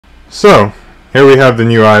So, here we have the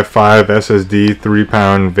new i5 SSD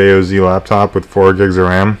 3-pound Vaio Z laptop with 4 gigs of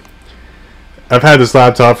RAM. I've had this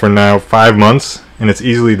laptop for now 5 months, and it's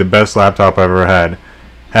easily the best laptop I've ever had. It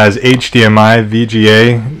has HDMI,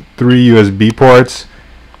 VGA, 3 USB ports.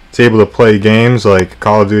 It's able to play games like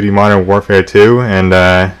Call of Duty Modern Warfare 2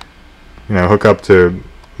 and hook up to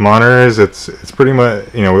monitors. It's pretty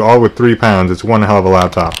much, all with 3 pounds. It's one hell of a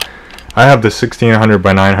laptop. I have the 1600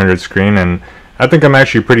 by 900 screen, and I think I'm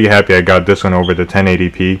actually pretty happy I got this one over the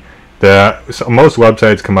 1080p. Most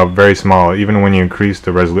websites come up very small, even when you increase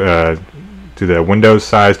the to the Windows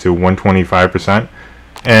size to 125%.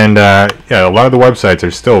 And yeah, a lot of the websites are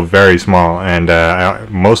still very small, and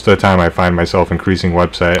most of the time I find myself increasing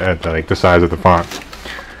website at the size of the font.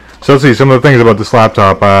 So let's see some of the things about this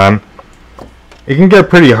laptop. It can get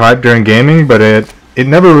pretty hot during gaming, but it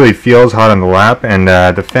never really feels hot on the lap, and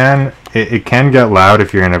the fan, it can get loud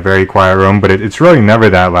if you're in a very quiet room, but it's really never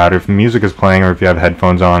that loud. If music is playing or if you have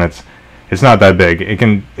headphones on, it's not that big.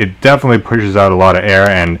 It definitely pushes out a lot of air,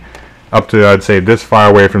 and up to, I'd say, this far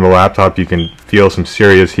away from the laptop, you can feel some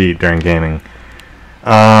serious heat during gaming.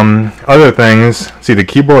 Other things, see, the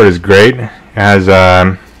keyboard is great. It has,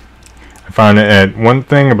 I found one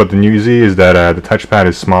thing about the new Z is that the touchpad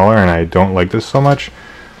is smaller, and I don't like this so much.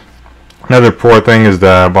 Another poor thing is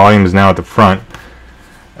the volume is now at the front.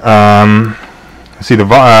 See,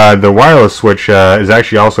 the wireless switch is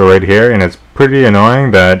actually also right here, and it's pretty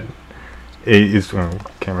annoying that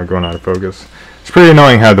camera going out of focus. It's pretty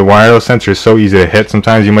annoying how the wireless sensor is so easy to hit.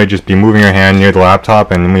 Sometimes you might just be moving your hand near the laptop,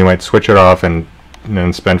 and you might switch it off and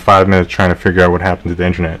then spend 5 minutes trying to figure out what happened to the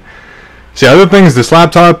internet. See, other things, this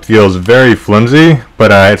laptop feels very flimsy,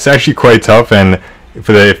 but it's actually quite tough, and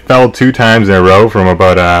it fell 2 times in a row from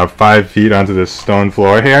about 5 feet onto this stone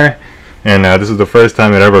floor here. And this is the first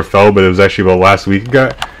time it ever fell, but it was actually about last week ago.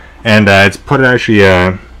 And it's put actually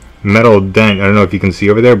a metal dent. I don't know if you can see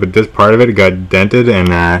over there, but this part of it got dented,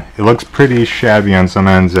 and it looks pretty shabby on some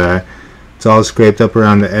ends. It's all scraped up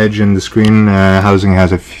around the edge, and the screen housing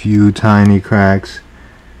has a few tiny cracks.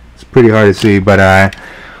 It's pretty hard to see, but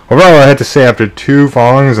overall, I had to say, after 2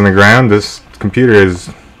 fallings on the ground, this computer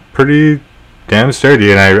is pretty damn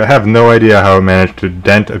sturdy, and I have no idea how it managed to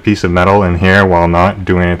dent a piece of metal in here while not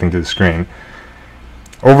doing anything to the screen.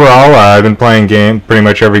 Overall, I've been playing pretty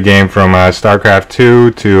much every game from StarCraft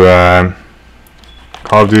 2 to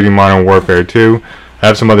Call of Duty Modern Warfare 2. I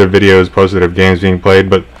have some other videos posted of games being played,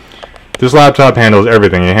 but this laptop handles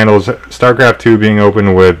everything. It handles StarCraft 2 being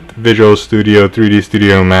open with Visual Studio, 3D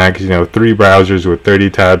Studio Max, 3 browsers with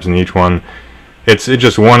 30 tabs in each one. It's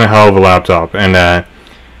just one hell of a laptop, and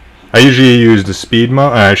I usually use the speed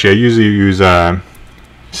mode. Actually, I usually use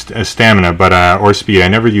stamina, or speed. I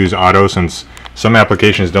never use auto, since some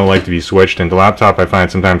applications don't like to be switched, and the laptop, I find,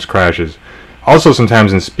 sometimes crashes. Also,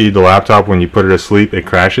 sometimes in speed, the laptop, when you put it asleep, it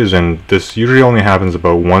crashes, and this usually only happens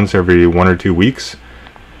about once every 1 or 2 weeks.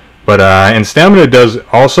 But and stamina does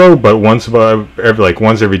also, but once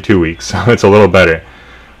every 2 weeks, so it's a little better.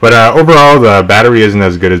 But overall, the battery isn't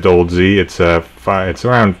as good as the old Z. It's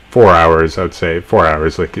around 4 hours, I would say. 4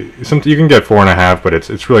 hours. Like, you can get 4.5, but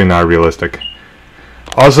it's really not realistic.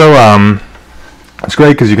 Also, it's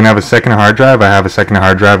great because you can have a second hard drive. I have a second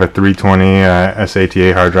hard drive, a 320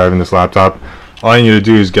 SATA hard drive in this laptop. All you need to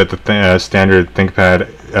do is get the standard ThinkPad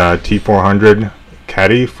T400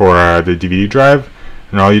 caddy for the DVD drive,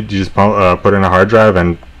 and all you just put in a hard drive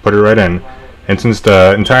and put it right in. And since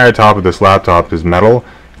the entire top of this laptop is metal,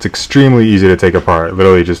 it's extremely easy to take apart.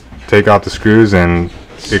 Literally just take off the screws and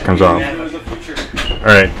it comes off.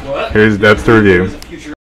 Alright, that's the review.